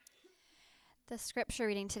The scripture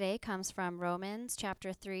reading today comes from Romans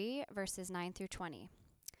chapter 3, verses 9 through 20.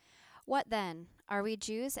 What then? Are we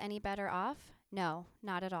Jews any better off? No,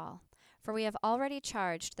 not at all. For we have already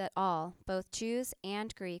charged that all, both Jews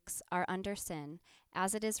and Greeks, are under sin,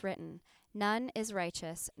 as it is written, none is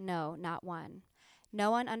righteous, no, not one. No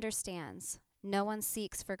one understands, no one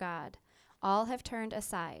seeks for God. All have turned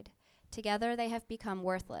aside. Together they have become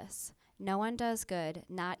worthless. No one does good,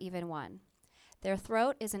 not even one. Their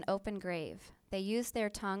throat is an open grave. They use their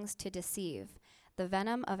tongues to deceive. The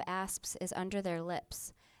venom of asps is under their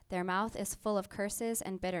lips. Their mouth is full of curses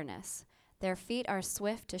and bitterness. Their feet are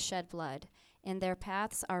swift to shed blood. In their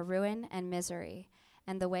paths are ruin and misery,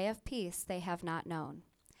 and the way of peace they have not known.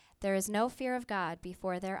 There is no fear of God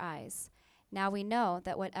before their eyes. Now we know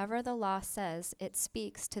that whatever the law says, it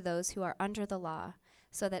speaks to those who are under the law,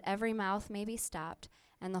 so that every mouth may be stopped,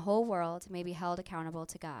 and the whole world may be held accountable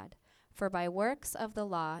to God. For by works of the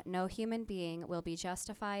law no human being will be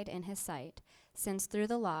justified in his sight, since through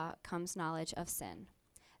the law comes knowledge of sin.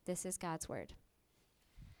 This is God's word.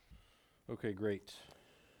 Okay, great.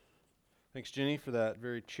 Thanks, Jenny, for that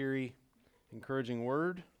very cheery, encouraging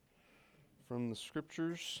word from the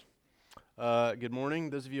scriptures. Good morning.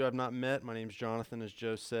 Those of you I've not met, my name is Jonathan, as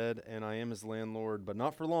Joe said, and I am his landlord, but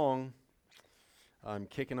not for long. I'm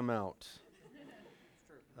kicking them out.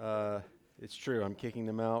 It's true. I'm kicking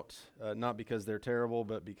them out, not because they're terrible,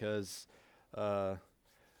 but because I'm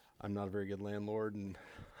not a very good landlord, and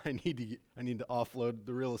I need to offload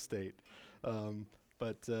the real estate.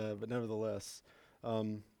 But nevertheless,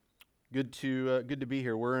 good to be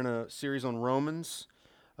here. We're in a series on Romans,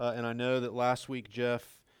 and I know that last week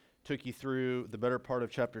Jeff took you through the better part of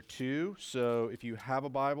chapter 2. So if you have a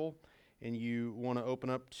Bible and you want to open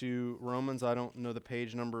up to Romans, I don't know the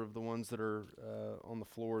page number of the ones that are on the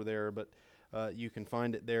floor there, but you can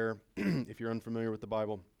find it there if you're unfamiliar with the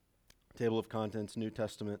Bible. Table of Contents, New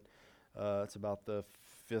Testament. It's about the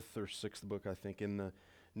 5th or 6th book, I think, in the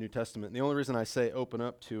New Testament. And the only reason I say open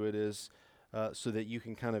up to it is so that you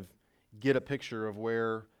can kind of get a picture of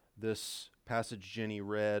where this passage Jenny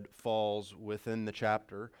read falls within the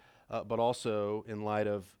chapter, but also in light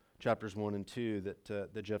of chapters 1 and 2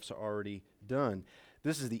 that Jeff's already done.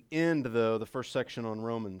 This is the end, though, the first section on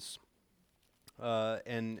Romans.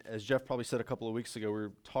 And as Jeff probably said a couple of weeks ago, we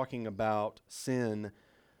were talking about sin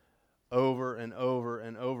over and over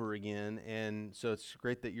and over again, and so it's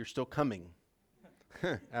great that you're still coming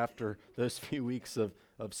after those few weeks of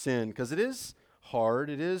sin, because it is hard,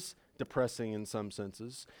 it is depressing in some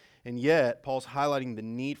senses, and yet Paul's highlighting the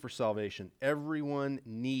need for salvation. Everyone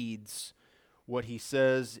needs what he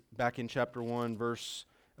says back in chapter 1, verse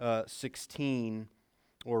 16,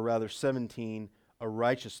 or rather 17, a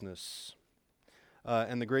righteousness.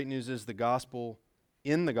 And the great news is in the gospel,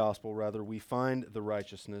 we find the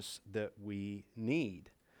righteousness that we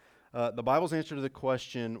need. The Bible's answer to the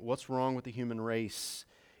question, what's wrong with the human race,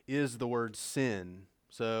 is the word sin.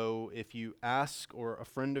 So if you ask, or a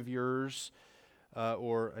friend of yours,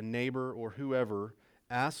 or a neighbor, or whoever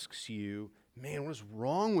asks you, man, what is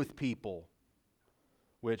wrong with people?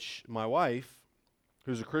 Which my wife,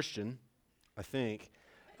 who's a Christian, I think,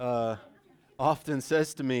 often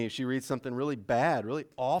says to me, if she reads something really bad, really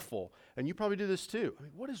awful, and you probably do this too. I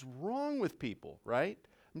mean, what is wrong with people, right?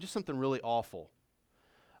 I mean, just something really awful.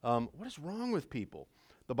 What is wrong with people?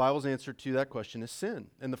 The Bible's answer to that question is sin.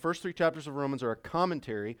 And the first 3 chapters of Romans are a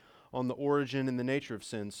commentary on the origin and the nature of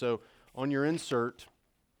sin. So on your insert,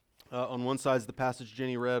 on one side is the passage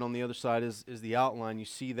Jenny read, on the other side is the outline. You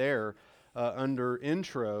see there under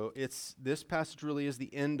intro, this passage really is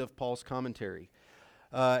the end of Paul's commentary.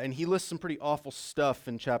 And he lists some pretty awful stuff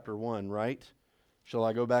in chapter 1, right? Shall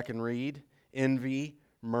I go back and read? Envy,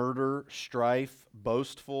 murder, strife,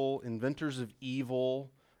 boastful, inventors of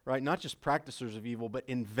evil, right? Not just practicers of evil, but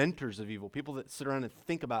inventors of evil. People that sit around and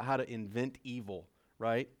think about how to invent evil,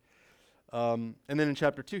 right? And then in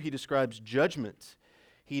chapter 2, he describes judgment.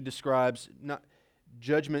 He describes not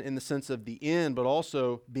judgment in the sense of the end, but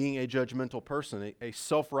also being a judgmental person, a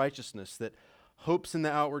self-righteousness that hopes in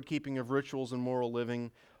the outward keeping of rituals and moral living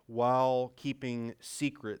while keeping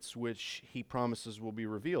secrets which he promises will be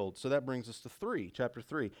revealed. So that brings us to chapter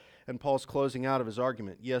 3. And Paul's closing out of his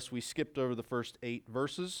argument. Yes, we skipped over the first 8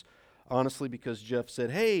 verses, honestly, because Jeff said,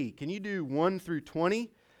 hey, can you do 1 through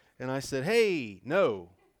 20? And I said, hey, no,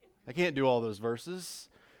 I can't do all those verses.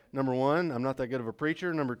 Number 1, I'm not that good of a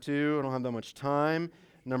preacher. Number 2, I don't have that much time.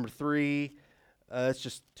 Number 3, that's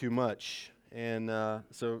just too much. And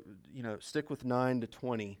so, stick with 9 to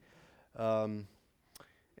 20.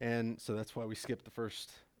 And so that's why we skipped the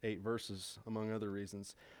first 8 verses, among other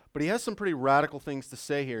reasons. But he has some pretty radical things to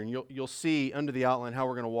say here, and you'll see under the outline how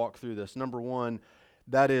we're going to walk through this. Number one,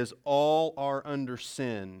 that is, all are under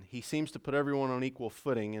sin. He seems to put everyone on equal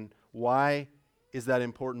footing, and why is that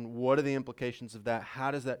important? What are the implications of that?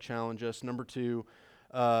 How does that challenge us? Number two,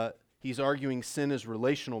 he's arguing sin is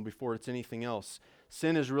relational before it's anything else.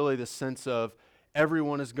 Sin is really the sense of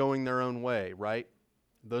everyone is going their own way, right?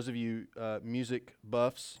 Those of you music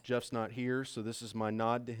buffs, Jeff's not here, so this is my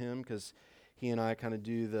nod to him because he and I kind of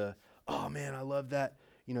do the, oh man, I love that,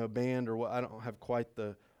 band, or what. I don't have quite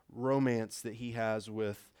the romance that he has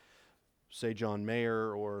with, say, John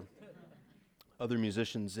Mayer or other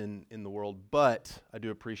musicians in the world, but I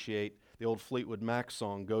do appreciate the old Fleetwood Mac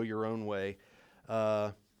song, Go Your Own Way.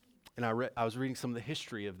 And I was reading some of the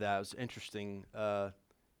history of that. It was interesting. Go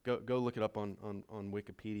look it up on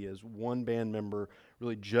Wikipedia. As one band member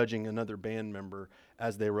really judging another band member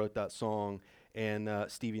as they wrote that song, and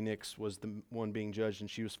Stevie Nicks was the one being judged, and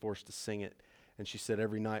she was forced to sing it. And she said,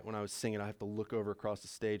 every night when I was singing, I have to look over across the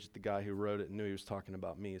stage at the guy who wrote it and knew he was talking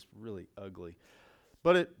about me. It's really ugly.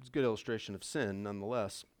 But it's a good illustration of sin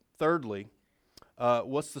nonetheless. Thirdly,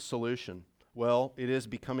 what's the solution? Well, it is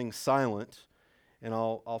becoming silent, and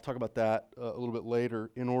I'll talk about that a little bit later,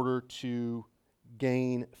 in order to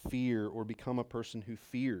gain fear or become a person who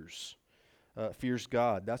fears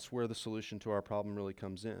God. That's where the solution to our problem really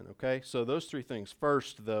comes in, okay? So those three things.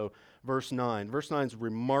 First, though, verse 9. Verse 9 is a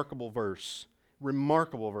remarkable verse,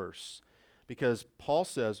 because Paul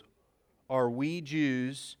says, are we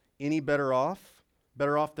Jews any better off?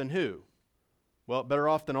 Better off than who? Well, better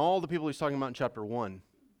off than all the people he's talking about in chapter 1.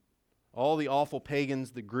 All the awful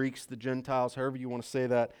pagans, the Greeks, the Gentiles, however you want to say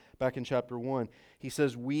that, back in chapter 1. He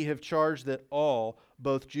says, we have charged that all,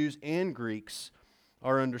 both Jews and Greeks,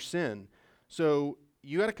 are under sin. So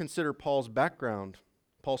you got to consider Paul's background,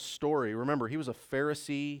 Paul's story. Remember, he was a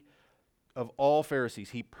Pharisee of all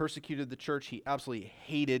Pharisees. He persecuted the church. He absolutely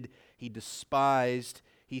hated, he despised,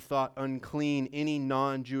 he thought unclean any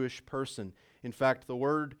non-Jewish person. In fact, the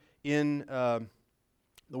word in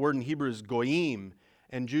Hebrew is goyim,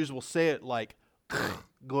 and Jews will say it like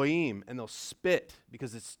goyim, and they'll spit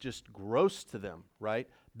because it's just gross to them, right?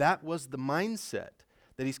 That was the mindset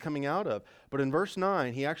that he's coming out of. But in verse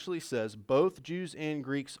 9, he actually says, both Jews and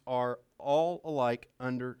Greeks are all alike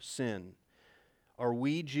under sin. Are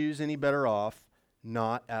we Jews any better off?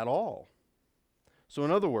 Not at all. So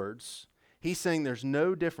in other words, he's saying there's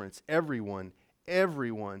no difference. Everyone,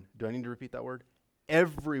 do I need to repeat that word?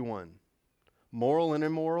 Everyone, moral and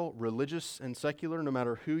immoral, religious and secular, no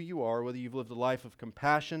matter who you are, whether you've lived a life of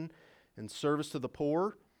compassion and service to the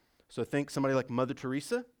poor, so think somebody like Mother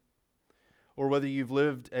Teresa, or whether you've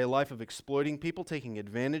lived a life of exploiting people, taking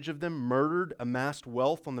advantage of them, murdered, amassed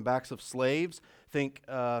wealth on the backs of slaves, think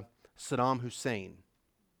Saddam Hussein,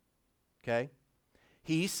 okay?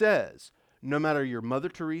 He says, no matter your Mother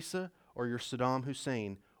Teresa or your Saddam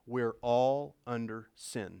Hussein, we're all under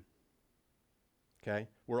sin, okay?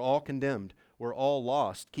 We're all condemned. We're all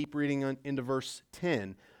lost. Keep reading into verse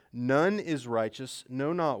 10. None is righteous,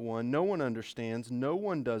 no, not one. No one understands. No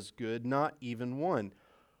one does good, not even one.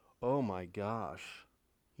 Oh my gosh.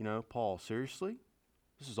 Paul, seriously?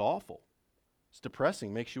 This is awful. It's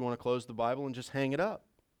depressing. Makes you want to close the Bible and just hang it up.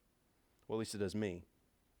 Well, at least it does me.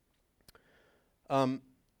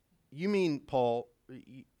 You mean, Paul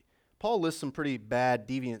lists some pretty bad,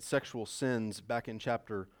 deviant sexual sins back in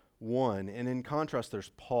chapter 1, and in contrast,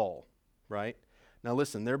 there's Paul, right? Now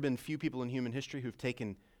listen, there have been few people in human history who've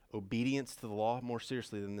taken obedience to the law more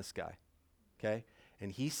seriously than this guy, okay?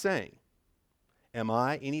 And he's saying, am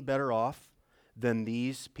I any better off than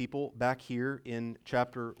these people back here in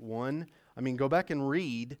chapter 1? I mean, go back and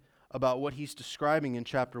read about what he's describing in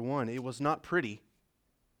chapter 1. It was not pretty.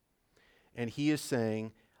 And he is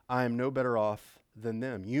saying, I am no better off than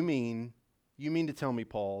them. You mean to tell me,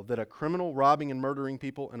 Paul, that a criminal robbing and murdering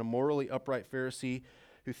people and a morally upright Pharisee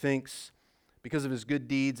who thinks because of his good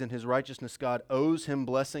deeds and his righteousness God owes him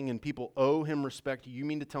blessing and people owe him respect, you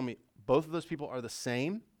mean to tell me both of those people are the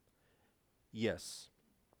same? Yes.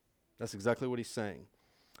 That's exactly what he's saying.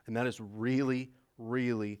 And that is really,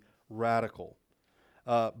 really radical.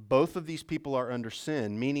 Both of these people are under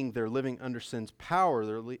sin, meaning they're living under sin's power.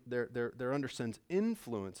 They're under sin's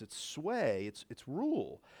influence, its sway, its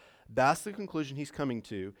rule. That's the conclusion he's coming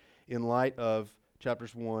to in light of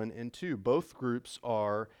chapters 1 and 2. Both groups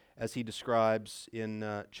are, as he describes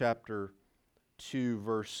in chapter 2,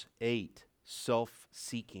 verse 8,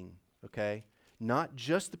 self-seeking, okay? Not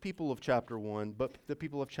just the people of chapter 1, but the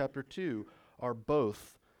people of chapter 2 are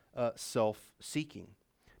both self-seeking.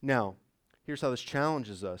 Now, here's how this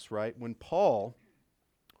challenges us, right?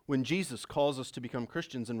 When Jesus calls us to become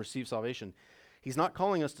Christians and receive salvation, He's not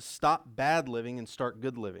calling us to stop bad living and start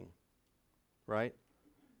good living, right?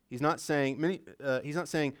 He's not saying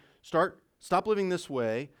stop living this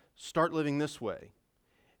way, start living this way.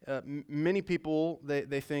 Many people,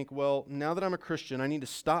 they think, well, now that I'm a Christian, I need to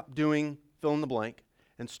stop doing fill in the blank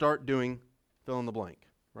and start doing fill in the blank,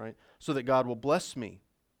 right? So that God will bless me,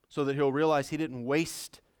 so that he'll realize he didn't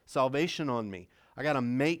waste salvation on me. I got to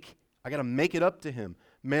make it up to him.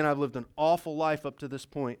 Man, I've lived an awful life up to this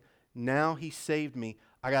point. Now he saved me.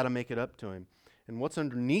 I got to make it up to him. And what's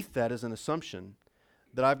underneath that is an assumption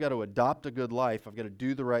that I've got to adopt a good life. I've got to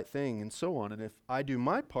do the right thing and so on. And if I do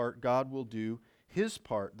my part, God will do his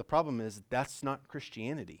part. The problem is that's not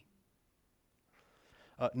Christianity.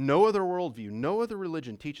 No other worldview, no other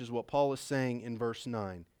religion teaches what Paul is saying in verse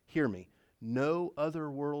 9. Hear me. No other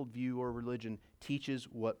worldview or religion teaches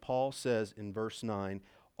what Paul says in verse 9.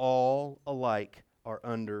 All alike are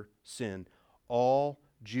under sin. All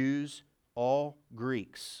Jews, all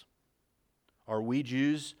Greeks. Are we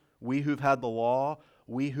Jews, we who've had the law,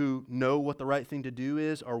 we who know what the right thing to do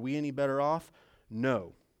is, are we any better off?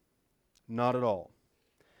 No, not at all.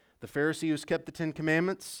 The Pharisee who's kept the 10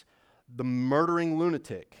 Commandments, the murdering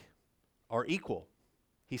lunatic are equal.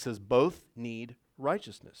 He says both need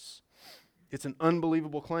righteousness. It's an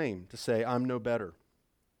unbelievable claim to say, I'm no better.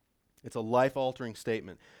 It's a life-altering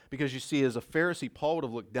statement. Because you see, as a Pharisee, Paul would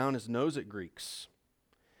have looked down his nose at Greeks.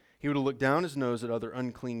 He would have looked down his nose at other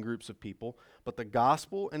unclean groups of people. But the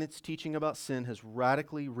gospel and its teaching about sin has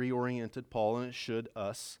radically reoriented Paul, and it should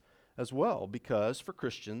us as well. Because for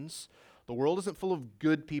Christians, the world isn't full of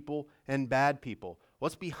good people and bad people.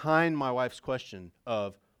 What's behind my wife's question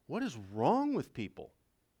of, what is wrong with people?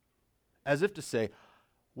 As if to say,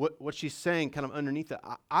 what she's saying kind of underneath that,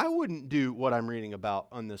 I wouldn't do what I'm reading about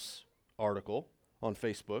on this article on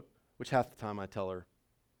Facebook, which half the time I tell her,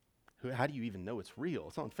 how do you even know it's real?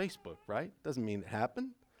 It's on Facebook, right? Doesn't mean it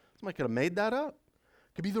happened. Somebody could have made that up.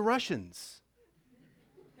 Could be the Russians.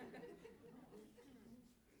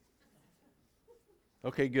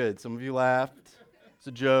 Okay, good. Some of you laughed. It's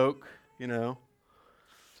a joke, you know.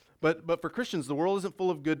 But for Christians, the world isn't full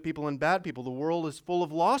of good people and bad people. The world is full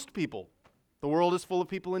of lost people. The world is full of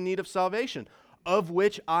people in need of salvation, of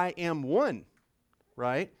which I am one,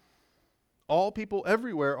 right? All people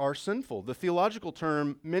everywhere are sinful. The theological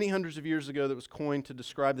term many hundreds of years ago that was coined to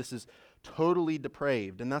describe this is totally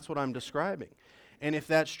depraved, and that's what I'm describing. And if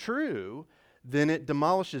that's true, then it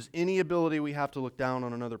demolishes any ability we have to look down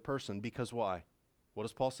on another person. Because why? What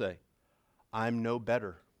does Paul say? I'm no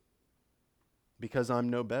better. Because I'm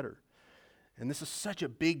no better. And this is such a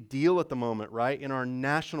big deal at the moment, right? In our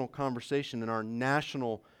national conversation, in our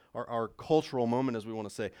national, our cultural moment, as we want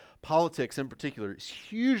to say. Politics in particular is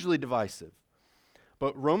hugely divisive.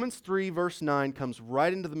 But Romans 3 verse 9 comes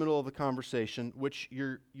right into the middle of the conversation, which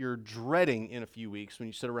you're dreading in a few weeks when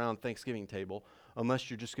you sit around Thanksgiving table, unless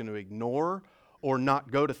you're just going to ignore or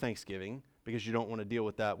not go to Thanksgiving because you don't want to deal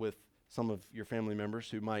with that with some of your family members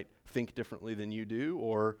who might think differently than you do,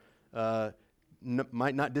 or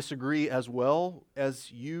might not disagree as well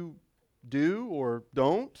as you do or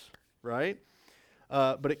don't, right?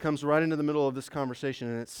 But it comes right into the middle of this conversation,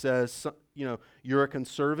 and it says, you're a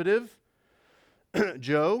conservative,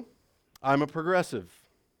 Joe, I'm a progressive.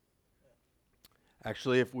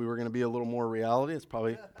 Actually, if we were going to be a little more reality, it's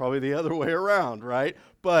probably the other way around, right?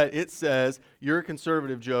 But it says, you're a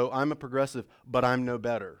conservative, Joe, I'm a progressive, but I'm no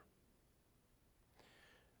better.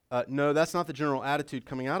 No, that's not the general attitude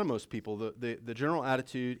coming out of most people. The general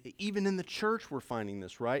attitude, even in the church we're finding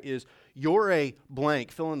this, right, is you're a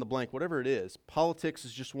blank, fill in the blank, whatever it is. Politics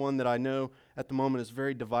is just one that I know at the moment is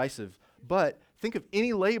very divisive. But think of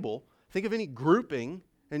any label, think of any grouping,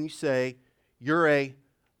 and you say, you're a,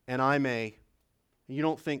 and I'm a. You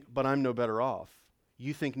don't think, but I'm no better off.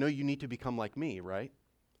 You think, no, you need to become like me, right?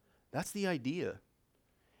 That's the idea.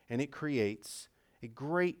 And it creates a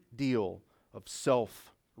great deal of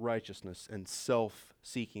self-righteousness and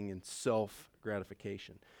self-seeking and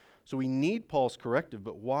self-gratification. So we need Paul's corrective,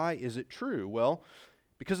 but why is it true? Well,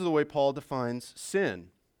 because of the way Paul defines sin.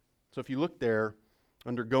 So if you look there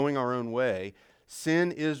under going our own way,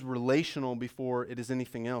 sin is relational before it is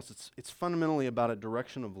anything else. It's fundamentally about a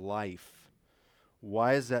direction of life.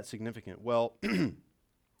 Why is that significant? Well,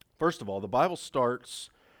 first of all, the Bible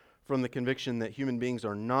starts from the conviction that human beings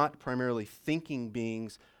are not primarily thinking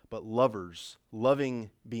beings, but lovers,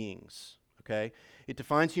 loving beings, okay? It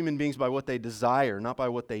defines human beings by what they desire, not by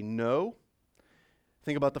what they know.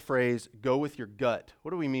 Think about the phrase, go with your gut.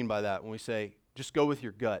 What do we mean by that when we say, just go with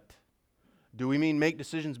your gut? Do we mean make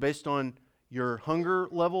decisions based on your hunger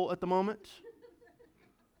level at the moment?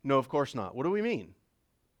 No, of course not. What do we mean?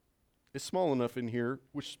 It's small enough in here,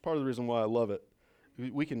 which is part of the reason why I love it.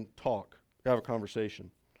 We can talk, have a conversation.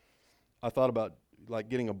 I thought about like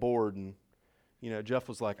getting a board, and Jeff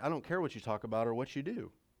was like, I don't care what you talk about or what you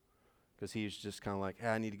do, because he's just kind of like, hey,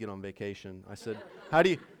 I need to get on vacation. I said, how do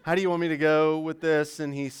you want me to go with this?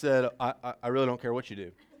 And he said, I really don't care what you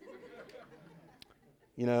do.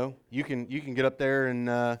 You can get up there and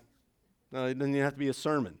it doesn't even have to be a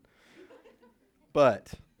sermon.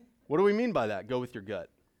 But what do we mean by that? Go with your gut.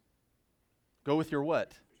 Go with your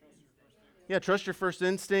what? Yeah, trust your first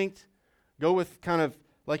instinct. Go with kind of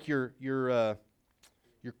like your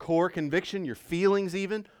core conviction, your feelings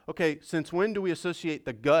even. Okay, since when do we associate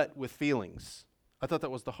the gut with feelings? I thought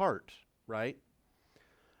that was the heart, right?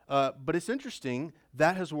 But it's interesting,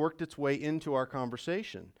 that has worked its way into our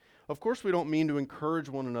conversation. Of course, we don't mean to encourage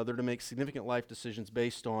one another to make significant life decisions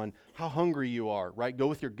based on how hungry you are, right? Go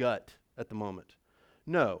with your gut at the moment.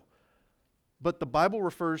 No. But the Bible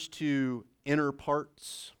refers to inner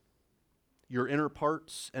parts, your inner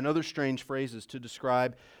parts, and other strange phrases to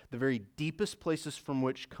describe the very deepest places from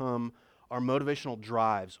which come our motivational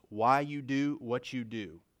drives, why you do what you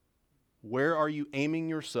do. Where are you aiming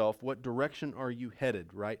yourself? What direction are you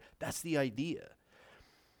headed, right? That's the idea.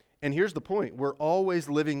 And here's the point. We're always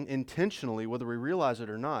living intentionally, whether we realize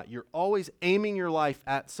it or not. You're always aiming your life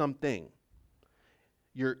at something.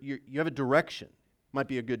 You have a direction. Might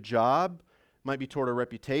be a good job, might be toward a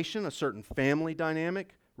reputation, a certain family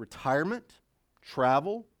dynamic, retirement,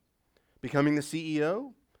 travel, becoming the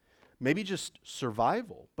CEO, maybe just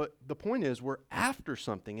survival. But the point is, we're after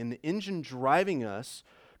something, and the engine driving us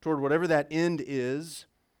toward whatever that end is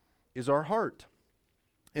our heart.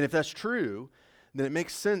 And if that's true, then it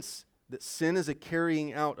makes sense that sin is a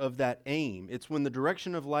carrying out of that aim. It's when the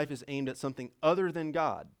direction of life is aimed at something other than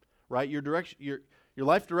God, right? Your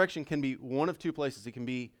life direction can be one of two places. It can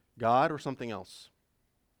be God or something else.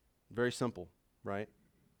 Very simple, right?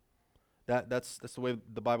 That's the way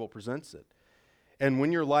the Bible presents it. And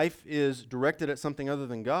when your life is directed at something other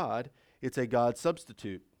than God, it's a God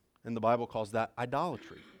substitute. And the Bible calls that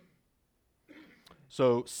idolatry.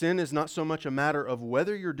 So sin is not so much a matter of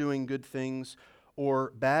whether you're doing good things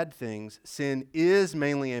or bad things. Sin is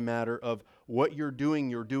mainly a matter of what you're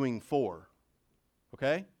doing for.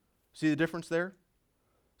 Okay? See the difference there?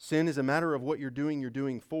 Sin is a matter of what you're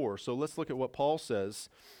doing for. So let's look at what Paul says.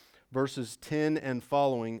 Verses 10 and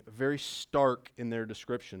following, very stark in their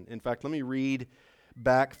description. In fact, let me read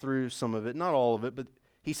back through some of it. Not all of it, but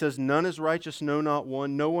he says, none is righteous, no, not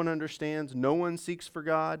one. No one understands. No one seeks for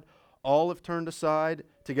God. All have turned aside.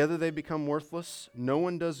 Together they become worthless. No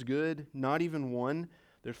one does good, not even one.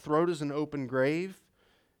 Their throat is an open grave.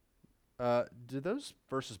 Do those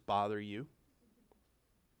verses bother you?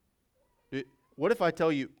 What if I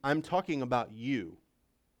tell you, I'm talking about you?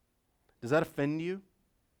 Does that offend you?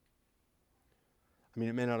 I mean,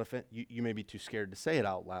 it may not offend you. You may be too scared to say it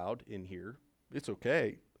out loud in here. It's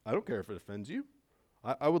okay. I don't care if it offends you.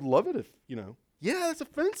 I would love it if, yeah, it's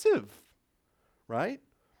offensive, right?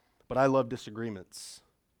 But I love disagreements.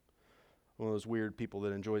 One of those weird people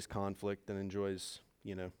that enjoys conflict and enjoys,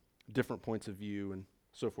 different points of view and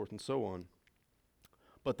so forth and so on.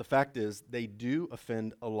 But the fact is, they do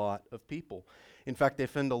offend a lot of people. In fact, they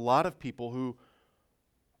offend a lot of people who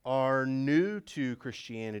are new to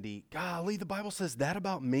Christianity. Golly, the Bible says that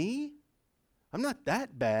about me? I'm not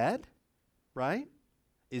that bad, right?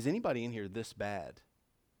 Is anybody in here this bad?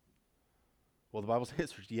 Well, the Bible's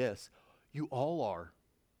answer is yes. You all are.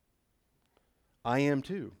 I am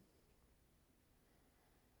too.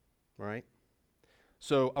 Right?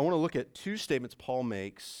 So I want to look at two statements Paul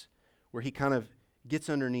makes where he kind of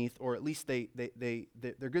gets underneath, or at least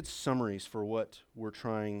they're good summaries for what we're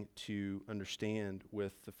trying to understand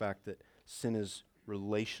with the fact that sin is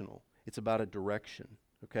relational. It's about a direction,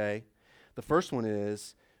 okay? The first one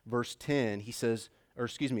is verse 10. He says,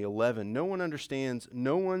 11. No one understands,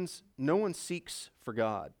 no one seeks for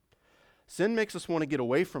God. Sin makes us want to get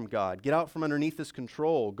away from God, get out from underneath His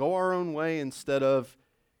control, go our own way instead of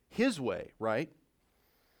His way, right?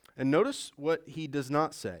 And notice what he does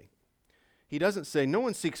not say. He doesn't say, no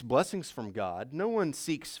one seeks blessings from God. No one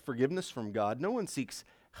seeks forgiveness from God. No one seeks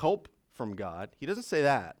help from God. He doesn't say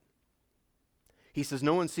that. He says,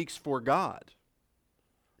 no one seeks for God.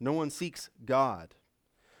 No one seeks God.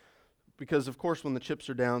 Because, of course, when the chips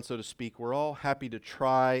are down, so to speak, we're all happy to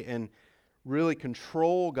try and really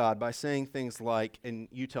control God by saying things like, and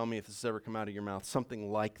you tell me if this has ever come out of your mouth,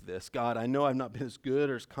 something like this. God, I know I've not been as good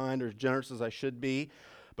or as kind or as generous as I should be,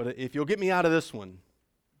 but if you'll get me out of this one,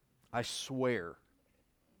 I swear,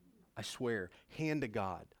 hand to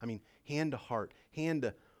God. I mean, hand to heart, hand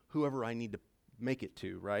to whoever I need to make it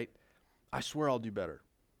to, right? I swear I'll do better.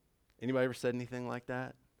 Anybody ever said anything like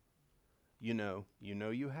that? You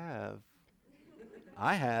have.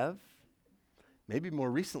 I have. Maybe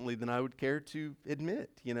more recently than I would care to admit,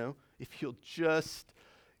 If you'll just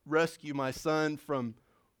rescue my son from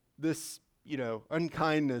this,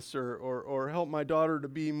 unkindness or help my daughter to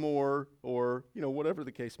be more or, whatever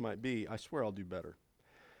the case might be, I swear I'll do better.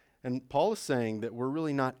 And Paul is saying that we're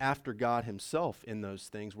really not after God himself in those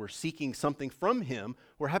things. We're seeking something from him.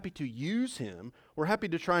 We're happy to use him. We're happy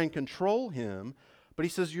to try and control him. But he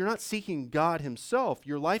says you're not seeking God himself.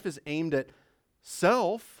 Your life is aimed at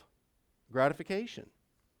self-gratification.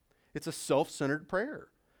 It's a self-centered prayer.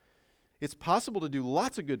 It's possible to do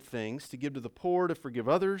lots of good things, to give to the poor, to forgive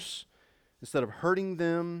others, instead of hurting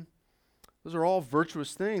them. Those are all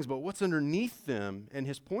virtuous things, but what's underneath them? And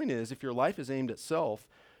his point is, if your life is aimed at self,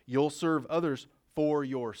 you'll serve others for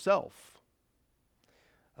yourself.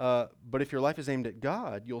 But if your life is aimed at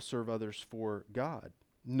God, you'll serve others for God.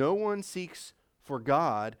 No one seeks for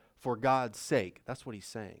God for God's sake. That's what he's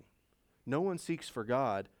saying. No one seeks for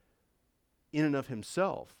God in and of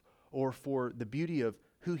himself or for the beauty of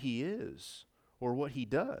who he is or what he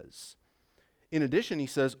does. In addition, he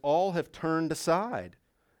says, all have turned aside.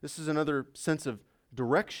 This is another sense of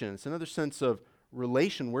direction. It's another sense of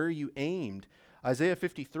relation. Where are you aimed? Isaiah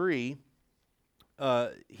 53,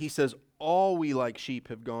 he says, all we like sheep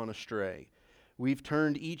have gone astray. We've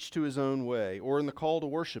turned each to his own way. Or in the call to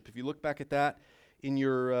worship, if you look back at that in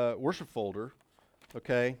your worship folder,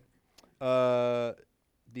 okay, the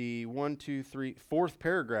 4th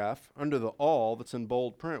paragraph under the all that's in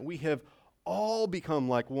bold print, we have all become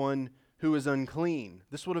like one who is unclean.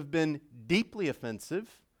 This would have been deeply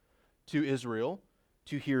offensive to Israel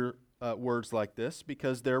to hear words like this,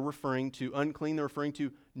 because they're referring to unclean, they're referring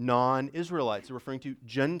to non-Israelites, they're referring to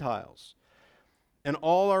Gentiles. And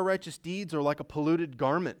all our righteous deeds are like a polluted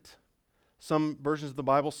garment. Some versions of the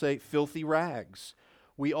Bible say filthy rags.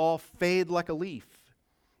 We all fade like a leaf,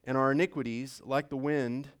 and our iniquities, like the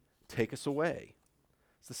wind, take us away.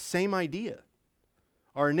 It's the same idea.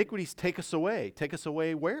 Our iniquities take us away. Take us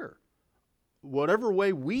away where? Whatever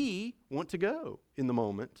way we want to go in the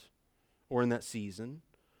moment, or in that season,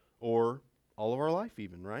 or all of our life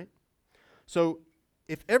even, right? So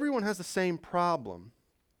if everyone has the same problem,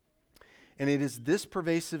 and it is this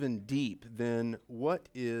pervasive and deep, then what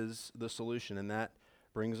is the solution? And that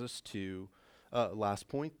brings us to last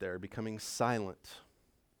point there, becoming silent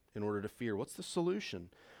in order to fear. What's the solution?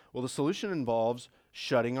 Well, the solution involves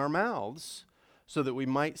shutting our mouths so that we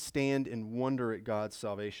might stand in wonder at God's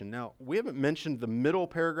salvation. Now, we haven't mentioned the middle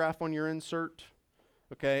paragraph on your insert.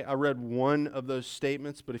 Okay, I read one of those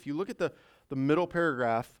statements, but if you look at the middle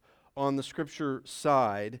paragraph on the scripture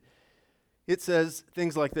side, it says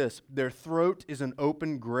things like this: their throat is an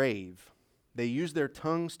open grave. They use their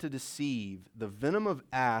tongues to deceive. The venom of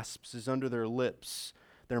asps is under their lips.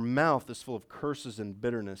 Their mouth is full of curses and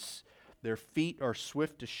bitterness. Their feet are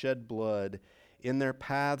swift to shed blood. In their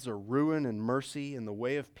paths are ruin and mercy. In the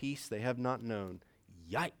way of peace they have not known.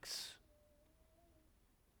 Yikes.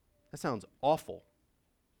 That sounds awful,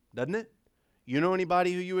 doesn't it? You know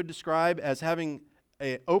anybody who you would describe as having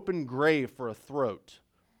an open grave for a throat,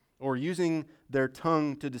 or using their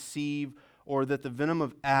tongue to deceive, or that the venom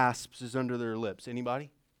of asps is under their lips?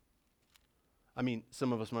 Anybody? I mean,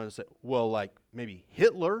 some of us might have said, well, like maybe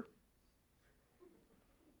Hitler,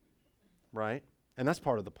 right? And that's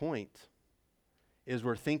part of the point, is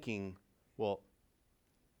we're thinking, well,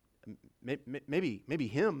 maybe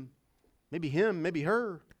him, maybe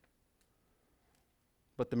her.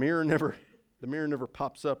 But the mirror never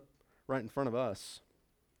pops up right in front of us.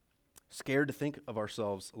 Scared to think of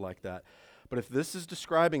ourselves like that. But if this is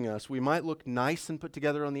describing us, we might look nice and put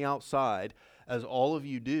together on the outside, as all of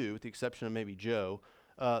you do, with the exception of maybe Joe,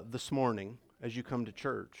 this morning as you come to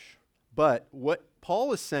church. But what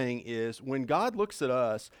Paul is saying is, when God looks at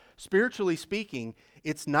us, spiritually speaking,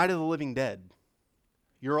 it's Night of the Living Dead.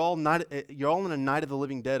 You're all in a Night of the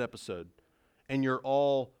Living Dead episode. And you're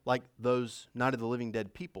all like those Night of the Living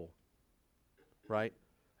Dead people, right?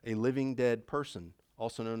 A living dead person,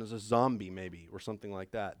 also known as a zombie maybe, or something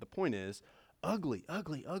like that. The point is, ugly,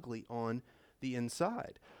 ugly, ugly on the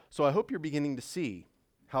inside. So I hope you're beginning to see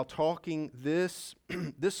how talking this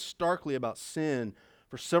starkly about sin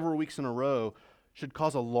for several weeks in a row should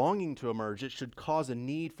cause a longing to emerge. It should cause a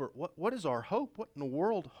need for, what is our hope? What in the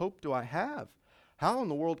world hope do I have? How in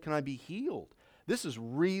the world can I be healed? This is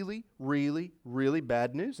really, really, really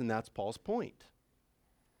bad news, and that's Paul's point.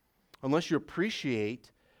 Unless you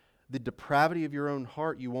appreciate the depravity of your own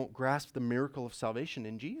heart, you won't grasp the miracle of salvation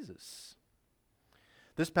in Jesus.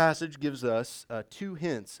 This passage gives us 2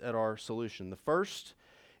 hints at our solution. The first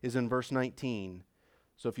is in verse 19.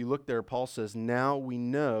 So if you look there, Paul says, now we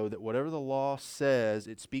know that whatever the law says,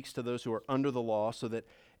 it speaks to those who are under the law so that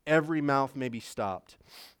every mouth may be stopped.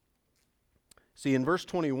 See, in verse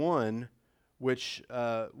 21, which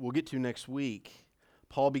we'll get to next week,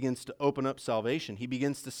 Paul begins to open up salvation. He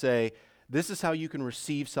begins to say, this is how you can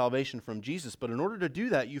receive salvation from Jesus. But in order to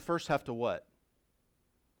do that, you first have to what?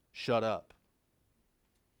 Shut up.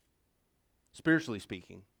 Spiritually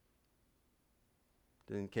speaking.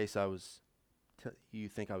 In case you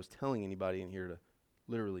think I was telling anybody in here to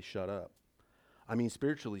literally shut up. I mean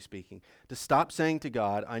spiritually speaking. To stop saying to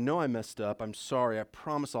God, I know I messed up. I'm sorry. I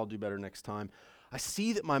promise I'll do better next time. I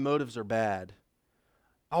see that my motives are bad.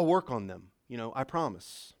 I'll work on them. I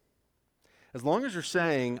promise. As long as you're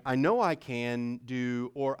saying, I know I can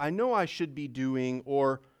do, or I know I should be doing,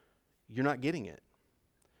 or you're not getting it.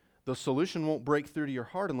 The solution won't break through to your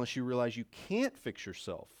heart unless you realize you can't fix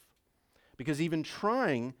yourself. Because even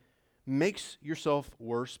trying makes yourself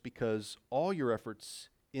worse, because all your efforts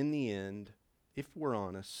in the end, if we're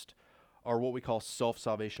honest, are what we call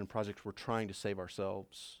self-salvation projects. We're trying to save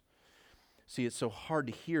ourselves. See, it's so hard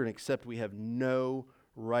to hear and accept we have no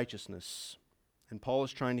righteousness. And Paul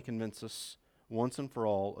is trying to convince us once and for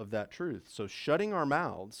all of that truth. So shutting our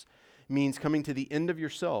mouths means coming to the end of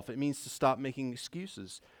yourself. It means to stop making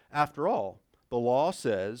excuses. After all, the law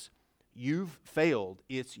says you've failed.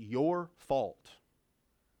 It's your fault.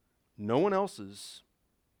 No one else's.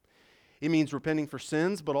 It means repenting for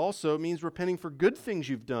sins, but also it means repenting for good things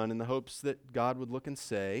you've done in the hopes that God would look and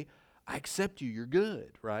say, I accept you, you're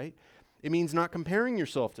good, right? It means not comparing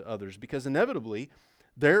yourself to others, because inevitably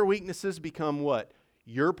their weaknesses become what?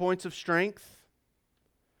 Your points of strength,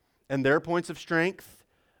 and their points of strength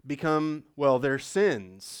become, their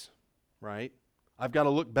sins, right? I've got to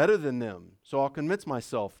look better than them, so I'll convince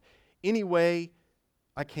myself any way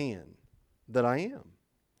I can that I am.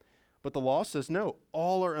 But the law says no,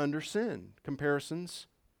 all are under sin. Comparisons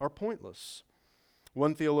are pointless.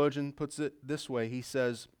 One theologian puts it this way. He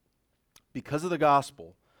says, because of the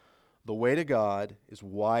gospel, the way to God is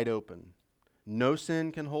wide open. No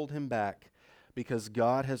sin can hold him back, because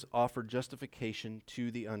God has offered justification to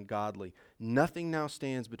the ungodly. Nothing now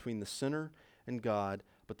stands between the sinner and God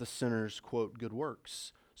but the sinner's, quote, good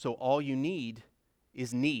works. So all you need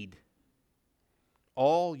is need.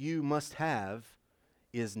 All you must have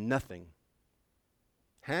is nothing.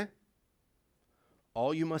 Huh?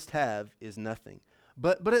 All you must have is nothing.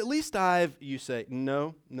 But at least you say,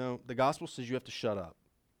 no, the gospel says you have to shut up.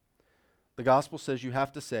 The gospel says you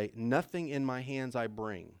have to say, nothing in my hands I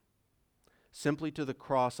bring. Simply to the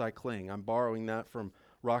cross I cling. I'm borrowing that from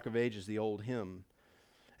Rock of Ages, the old hymn.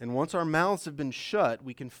 And once our mouths have been shut,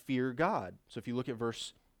 we can fear God. So if you look at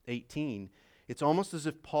verse 18, it's almost as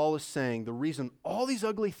if Paul is saying the reason all these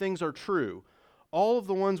ugly things are true, all of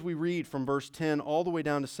the ones we read from verse 10 all the way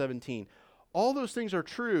down to 17, all those things are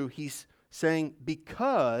true, he's saying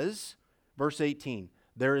because, verse 18,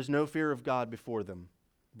 there is no fear of God before them,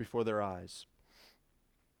 before their eyes.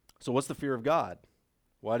 So what's the fear of God?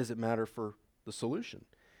 Why does it matter for the solution?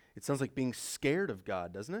 It sounds like being scared of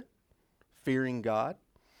God, doesn't it? Fearing God.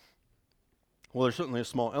 Well, there's certainly a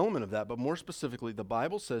small element of that, but more specifically, the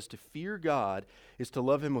Bible says to fear God is to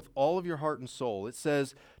love him with all of your heart and soul. It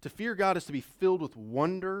says to fear God is to be filled with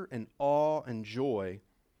wonder and awe and joy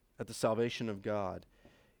at the salvation of God.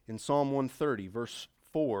 In Psalm 130, verse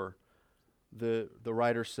 4, the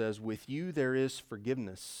writer says, with you there is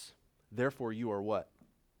forgiveness, therefore you are what?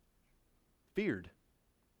 Feared.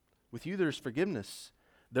 With you there's forgiveness,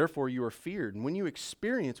 therefore you are feared. And when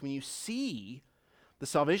you see the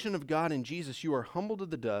salvation of God in Jesus, you are humbled to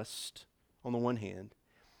the dust on the one hand,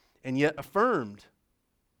 and yet affirmed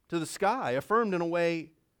to the sky, affirmed in a way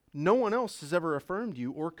no one else has ever affirmed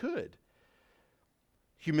you or could.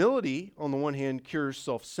 Humility, on the one hand, cures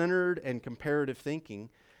self-centered and comparative thinking,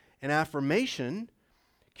 and affirmation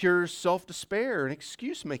cures self-despair and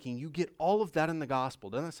excuse-making. You get all of that in the gospel.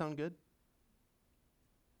 Doesn't that sound good?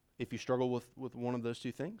 If you struggle with one of those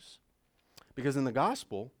two things. Because in the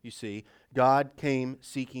gospel, you see, God came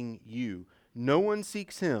seeking you. No one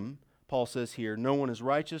seeks him, Paul says here. No one is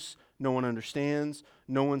righteous. No one understands.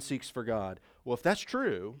 No one seeks for God. Well, if that's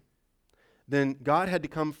true, then God had to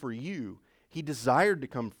come for you. He desired to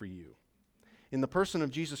come for you. In the person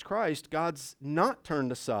of Jesus Christ, God's not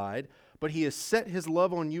turned aside, but he has set his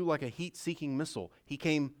love on you like a heat-seeking missile. He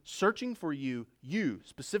came searching for you,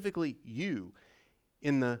 specifically you,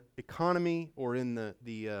 in the economy or in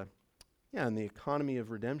the economy of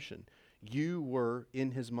redemption. You were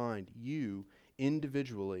in his mind, you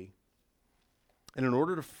individually. And in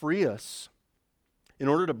order to free us, in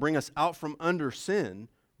order to bring us out from under sin,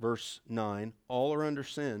 verse 9, all are under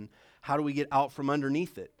sin, How do we get out from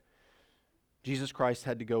underneath it? Jesus Christ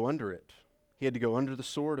had to go under it. He had to go under the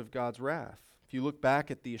sword of God's wrath. If you look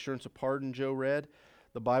back at the assurance of pardon Joe read,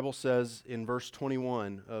 the Bible says in verse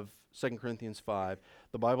 21 of 2 Corinthians 5,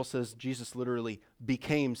 the Bible says Jesus literally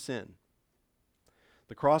became sin.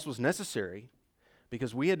 The cross was necessary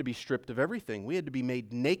because we had to be stripped of everything. We had to be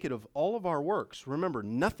made naked of all of our works. Remember,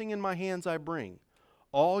 nothing in my hands I bring.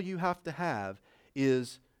 All you have to have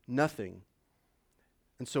is nothing.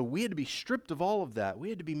 And so we had to be stripped of all of that. We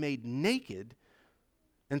had to be made naked.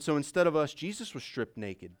 And so instead of us, Jesus was stripped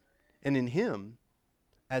naked. And in him,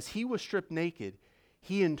 as he was stripped naked,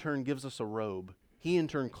 he in turn gives us a robe. He in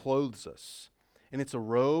turn clothes us. And it's a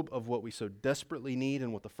robe of what we so desperately need,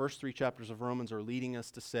 and what the first 3 chapters of Romans are leading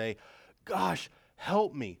us to say, gosh,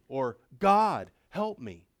 help me, or God, help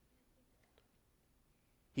me.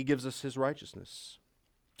 He gives us his righteousness.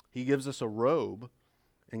 He gives us a robe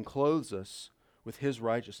and clothes us with his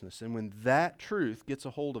righteousness. And when that truth gets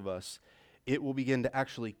a hold of us, it will begin to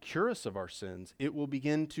actually cure us of our sins. It will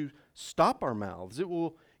begin to stop our mouths. It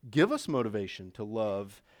will give us motivation to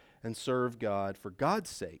love and serve God for God's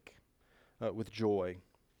sake with joy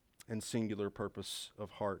and singular purpose of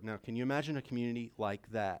heart. Now, can you imagine a community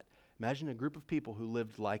like that? Imagine a group of people who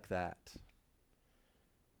lived like that.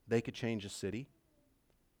 They could change a city.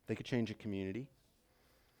 They could change a community.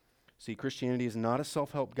 See, Christianity is not a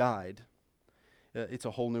self-help guide. It's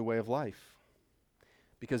a whole new way of life.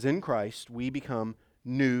 Because in Christ, we become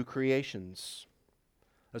new creations.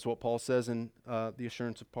 That's what Paul says in the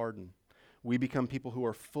assurance of pardon. We become people who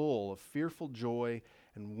are full of fearful joy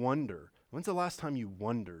and wonder. When's the last time you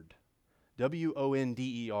wondered?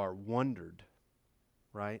 W-O-N-D-E-R, wondered,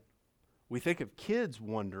 right? We think of kids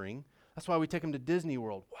wondering. That's why we take them to Disney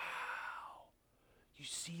World. Wow, you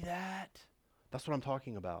see that? That's what I'm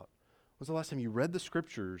talking about. When's the last time you read the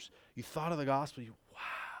scriptures, you thought of the gospel,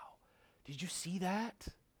 wow, did you see that?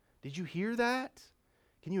 Did you hear that?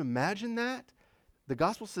 Can you imagine that? The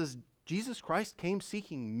gospel says Jesus Christ came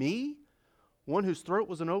seeking me, one whose throat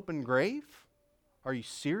was an open grave? Are you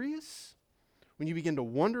serious? When you begin to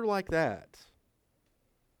wonder like that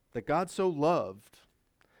God so loved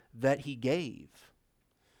that he gave,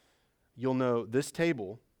 you'll know this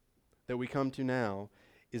table that we come to now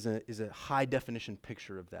is a high definition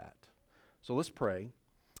picture of that. So let's pray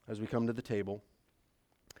as we come to the table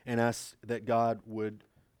and ask that God would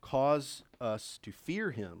cause us to fear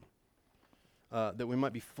him, that we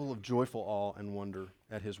might be full of joyful awe and wonder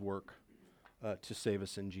at his work to save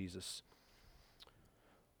us in Jesus.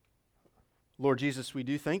 Lord Jesus, we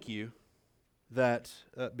do thank you that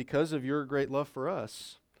because of your great love for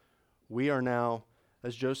us, we are now,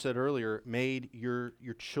 as Joe said earlier, made your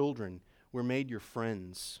children. We're made your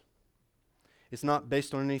friends. It's not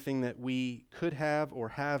based on anything that we could have or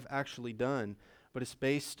have actually done, but it's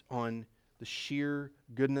based on the sheer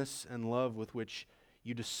goodness and love with which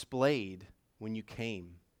you displayed when you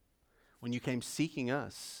came seeking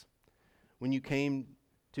us, when you came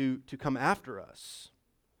to come after us,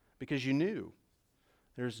 because you knew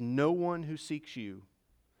there's no one who seeks you.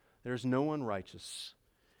 There's no one righteous.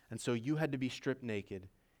 And so you had to be stripped naked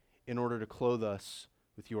in order to clothe us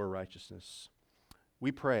with your righteousness.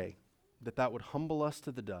 We pray that that would humble us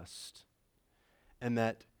to the dust, and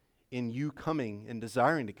that in you coming and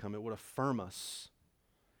desiring to come, it would affirm us.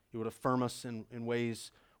 It would affirm us in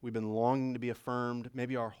ways we've been longing to be affirmed,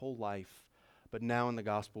 maybe our whole life. But now in the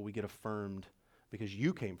gospel, we get affirmed because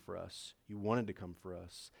you came for us. You wanted to come for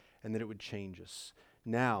us, and that it would change us.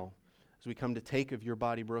 Now, as we come to take of your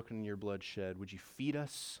body broken and your blood shed, would you feed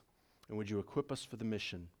us, and would you equip us for the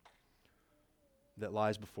mission that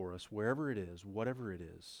lies before us, wherever it is, whatever it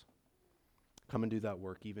is. Come and do that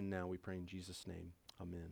work even now, we pray in Jesus' name. Amen.